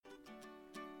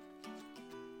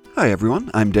Hi everyone,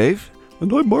 I'm Dave.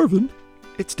 And I'm Marvin.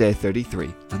 It's day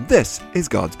 33, and this is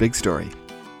God's Big Story.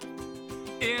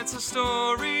 It's a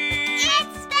story.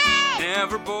 It's big.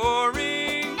 Never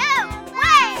boring. No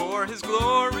way. For His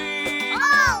glory.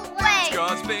 Always. It's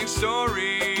God's big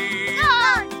story.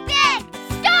 God's big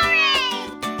story.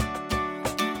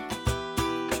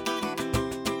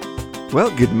 Well,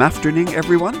 good afternoon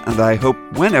everyone, and I hope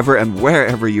whenever and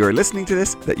wherever you are listening to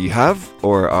this that you have,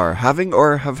 or are having,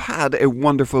 or have had a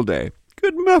wonderful day.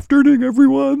 Good afternoon,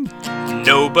 everyone.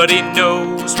 Nobody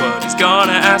knows what he's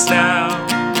gonna ask now.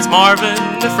 It's Marvin,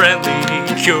 the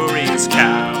friendly, curious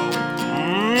cow.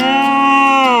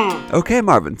 Okay,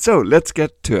 Marvin, so let's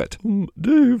get to it.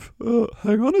 Dave,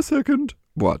 hang on a second.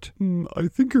 What? I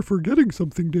think you're forgetting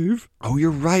something, Dave. Oh, you're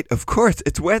right, of course,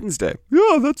 it's Wednesday.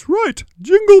 Yeah, that's right.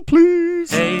 Jingle,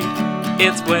 please. Hey,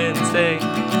 it's Wednesday.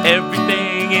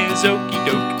 Everything is okie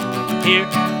doke. Here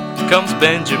comes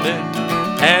Benjamin,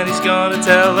 and he's gonna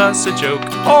tell us a joke.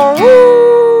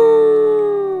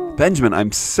 Benjamin,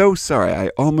 I'm so sorry, I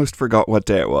almost forgot what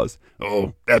day it was.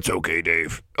 Oh, that's okay,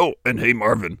 Dave. Oh, and hey,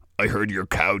 Marvin, I heard your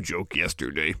cow joke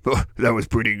yesterday. Oh, that was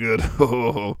pretty good.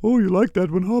 Oh, you like that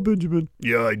one, huh, Benjamin?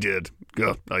 Yeah, I did.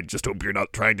 I just hope you're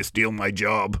not trying to steal my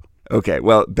job. Okay,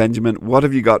 well, Benjamin, what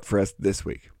have you got for us this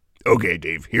week? Okay,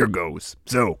 Dave, here goes.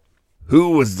 So,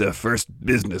 who was the first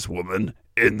businesswoman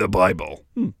in the Bible?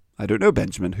 I don't know,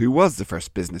 Benjamin. Who was the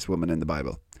first businesswoman in the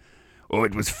Bible? Oh,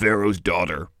 it was Pharaoh's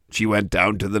daughter. She went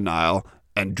down to the Nile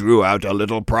and drew out a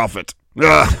little profit.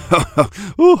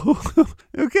 Oh,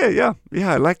 okay, yeah,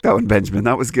 I like that one, Benjamin.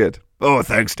 That was good. Oh,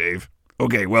 thanks, Dave.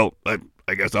 Okay, well, I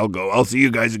guess I'll go. I'll see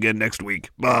you guys again next week.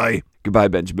 Bye. Goodbye,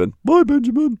 Benjamin. Bye,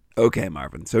 Benjamin. Okay,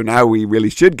 Marvin, so now we really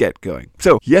should get going.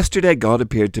 So, yesterday God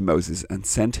appeared to Moses and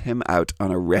sent him out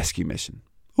on a rescue mission.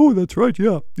 Oh, that's right,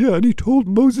 yeah, and he told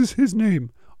Moses his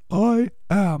name. I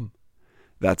am.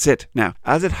 That's it. Now,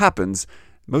 as it happens,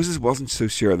 Moses wasn't so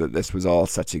sure that this was all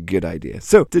such a good idea.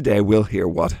 So today we'll hear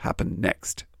what happened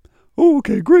next. Oh,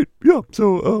 okay, great. Yeah,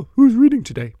 so who's reading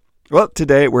today? Well,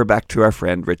 today we're back to our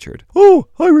friend Richard. Oh,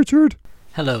 hi Richard.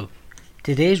 Hello.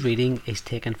 Today's reading is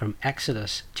taken from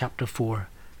Exodus chapter 4,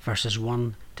 verses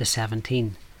 1 to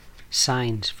 17.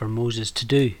 Signs for Moses to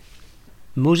do.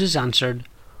 Moses answered,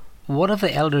 "What if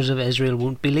the elders of Israel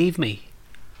won't believe me?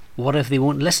 What if they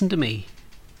won't listen to me?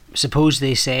 Suppose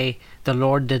they say, 'The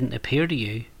Lord didn't appear to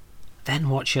you.' Then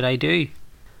what should I do?"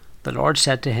 The Lord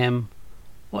said to him,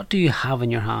 "What do you have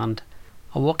in your hand?"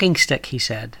 "A walking stick," he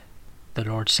said. The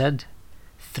Lord said,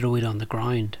 "Throw it on the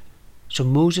ground." So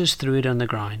Moses threw it on the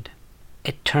ground.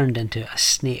 It turned into a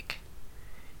snake.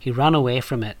 He ran away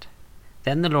from it.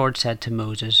 Then the Lord said to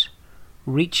Moses,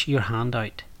 "Reach your hand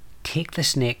out. Take the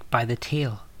snake by the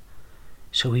tail."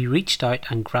 So he reached out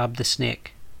and grabbed the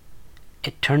snake.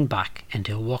 It turned back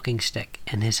into a walking stick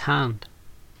in his hand.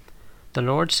 The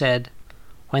Lord said,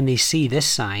 "When they see this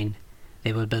sign,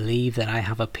 they will believe that I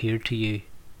have appeared to you.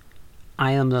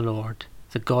 I am the Lord,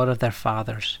 the God of their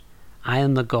fathers. I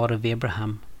am the God of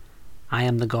Abraham. I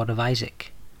am the God of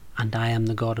Isaac, and I am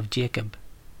the God of Jacob."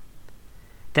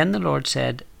 Then the Lord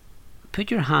said,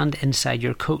 "Put your hand inside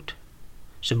your coat."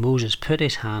 So Moses put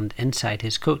his hand inside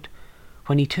his coat.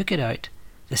 When he took it out,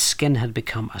 the skin had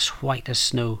become as white as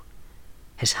snow.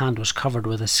 His hand was covered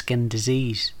with a skin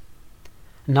disease.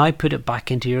 "Now put it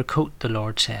back into your coat," the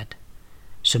Lord said.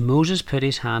 So Moses put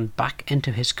his hand back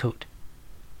into his coat.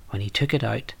 When he took it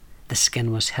out, the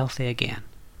skin was healthy again.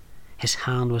 His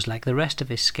hand was like the rest of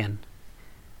his skin.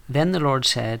 Then the Lord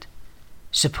said,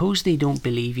 "Suppose they don't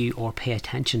believe you or pay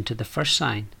attention to the first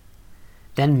sign.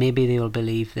 Then maybe they will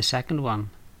believe the second one.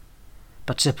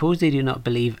 But suppose they do not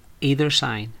believe either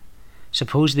sign.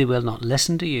 Suppose they will not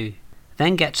listen to you.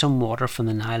 Then get some water from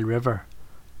the Nile River.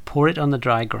 Pour it on the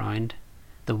dry ground.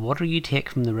 The water you take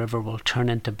from the river will turn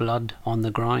into blood on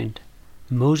the ground."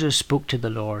 Moses spoke to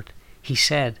the Lord. He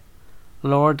said,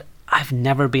 "Lord, I've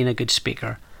never been a good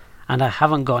speaker, and I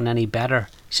haven't gotten any better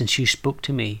since you spoke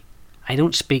to me. I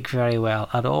don't speak very well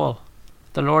at all."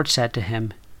 The Lord said to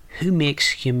him, "Who makes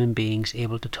human beings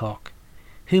able to talk?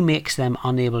 Who makes them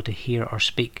unable to hear or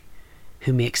speak?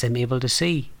 Who makes them able to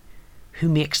see? Who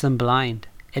makes them blind?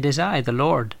 It is I, the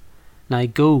Lord. Now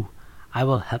go, I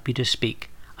will help you to speak.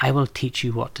 I will teach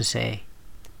you what to say."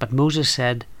 But Moses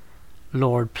said,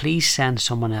 "Lord, please send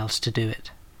someone else to do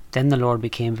it." Then the Lord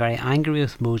became very angry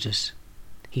with Moses.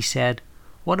 He said,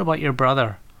 "What about your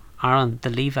brother, Aaron the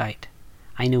Levite?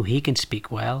 I know he can speak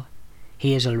well.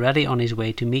 He is already on his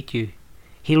way to meet you.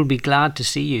 He will be glad to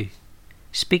see you.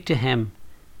 Speak to him.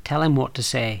 Tell him what to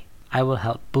say. I will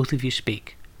help both of you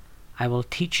speak. I will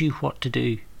teach you what to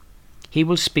do. He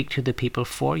will speak to the people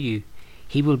for you.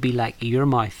 He will be like your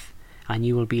mouth, and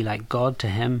you will be like God to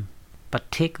him.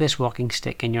 But take this walking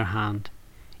stick in your hand.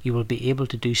 You will be able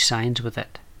to do signs with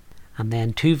it." And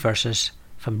then 2 verses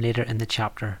from later in the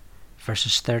chapter,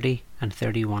 verses 30 and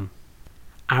 31.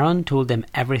 Aaron told them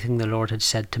everything the Lord had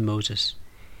said to Moses.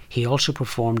 He also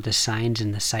performed the signs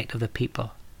in the sight of the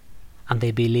people, and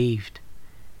they believed.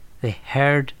 They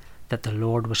heard that the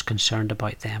Lord was concerned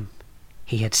about them.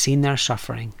 He had seen their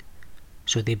suffering,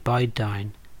 so they bowed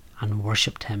down and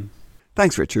worshipped him.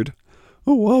 Thanks, Richard.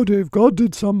 Oh, wow, Dave. God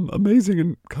did some amazing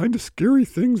and kind of scary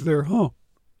things there, huh?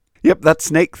 Yep, that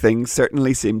snake thing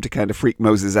certainly seemed to kind of freak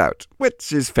Moses out,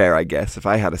 which is fair, I guess. If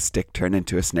I had a stick turn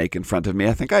into a snake in front of me,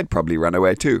 I think I'd probably run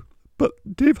away too. But,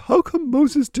 Dave, how come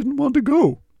Moses didn't want to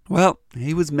go? Well,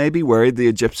 he was maybe worried the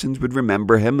Egyptians would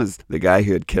remember him as the guy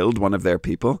who had killed one of their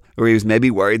people, or he was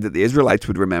maybe worried that the Israelites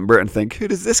would remember and think, who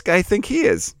does this guy think he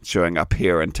is, showing up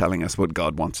here and telling us what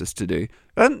God wants us to do.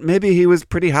 And maybe he was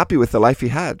pretty happy with the life he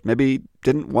had. Maybe he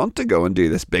didn't want to go and do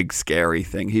this big scary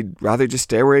thing. He'd rather just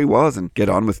stay where he was and get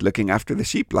on with looking after the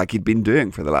sheep like he'd been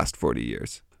doing for the last 40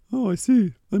 years. Oh, I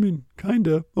see. I mean,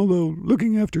 kinda. Although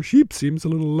looking after sheep seems a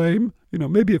little lame. You know,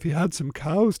 maybe if he had some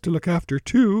cows to look after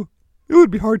too. It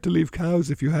would be hard to leave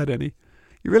cows if you had any.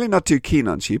 You're really not too keen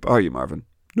on sheep, are you, Marvin?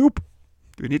 Nope.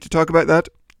 Do we need to talk about that?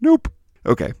 Nope.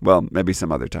 Okay, well, maybe some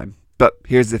other time. But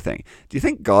here's the thing. Do you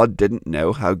think God didn't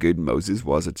know how good Moses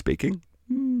was at speaking?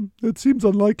 It seems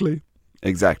unlikely.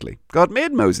 Exactly. God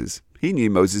made Moses. He knew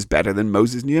Moses better than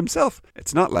Moses knew himself.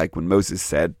 It's not like when Moses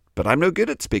said, "But I'm no good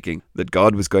at speaking," that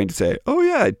God was going to say, "Oh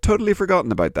yeah, I'd totally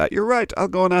forgotten about that. You're right. I'll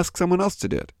go and ask someone else to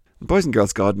do it." And boys and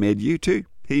girls, God made you too.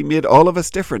 He made all of us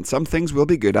different. Some things we'll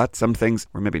be good at, some things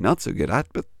we're maybe not so good at,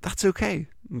 but that's okay.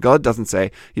 God doesn't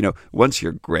say, once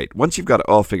you're great, once you've got it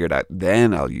all figured out,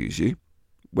 then I'll use you.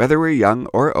 Whether we're young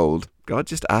or old, God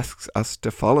just asks us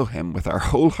to follow him with our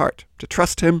whole heart, to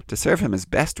trust him, to serve him as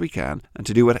best we can, and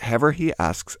to do whatever he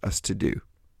asks us to do.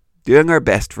 Doing our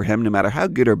best for him, no matter how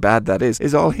good or bad that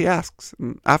is all he asks.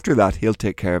 And after that, he'll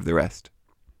take care of the rest.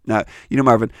 Now,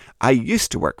 Marvin, I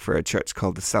used to work for a church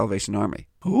called the Salvation Army.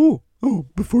 Oh,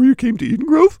 before you came to Eden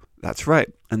Grove? That's right.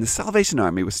 And the Salvation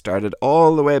Army was started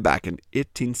all the way back in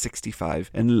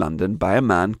 1865 in London by a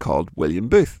man called William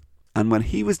Booth. And when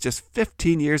he was just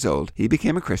 15 years old, he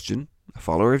became a Christian, a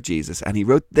follower of Jesus, and he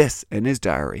wrote this in his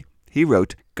diary. He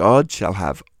wrote, "God shall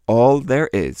have all there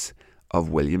is of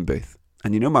William Booth."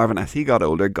 And Marvin, as he got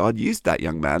older, God used that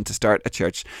young man to start a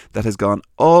church that has gone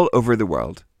all over the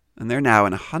world. And they're now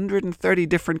in 130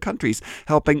 different countries,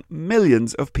 helping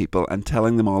millions of people and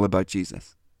telling them all about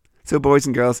Jesus. So boys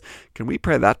and girls, can we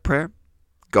pray that prayer?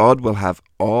 God will have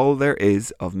all there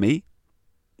is of me.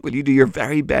 Will you do your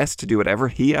very best to do whatever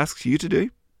he asks you to do?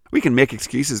 We can make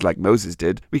excuses like Moses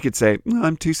did. We could say,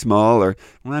 "I'm too small," or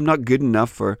 "I'm not good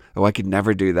enough," or "Oh, I could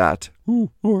never do that."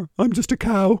 Or "I'm just a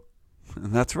cow."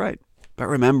 And that's right. But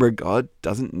remember, God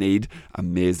doesn't need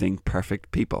amazing,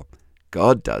 perfect people.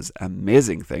 God does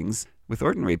amazing things with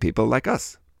ordinary people like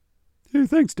us. Hey,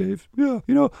 thanks, Dave. Yeah,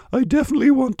 I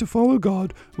definitely want to follow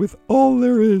God with all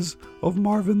there is of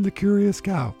Marvin the Curious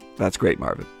Cow. That's great,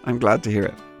 Marvin. I'm glad to hear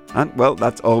it. And, well,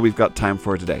 that's all we've got time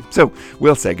for today. So,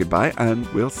 we'll say goodbye, and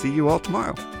we'll see you all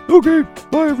tomorrow. Okay,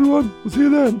 bye everyone. We'll see you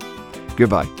then.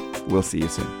 Goodbye. We'll see you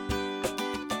soon.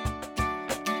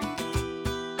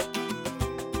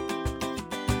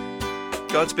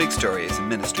 God's Big Story is a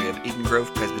ministry of Eden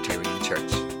Grove Presbyterian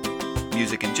Church.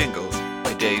 Music and jingles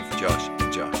by Dave Josh.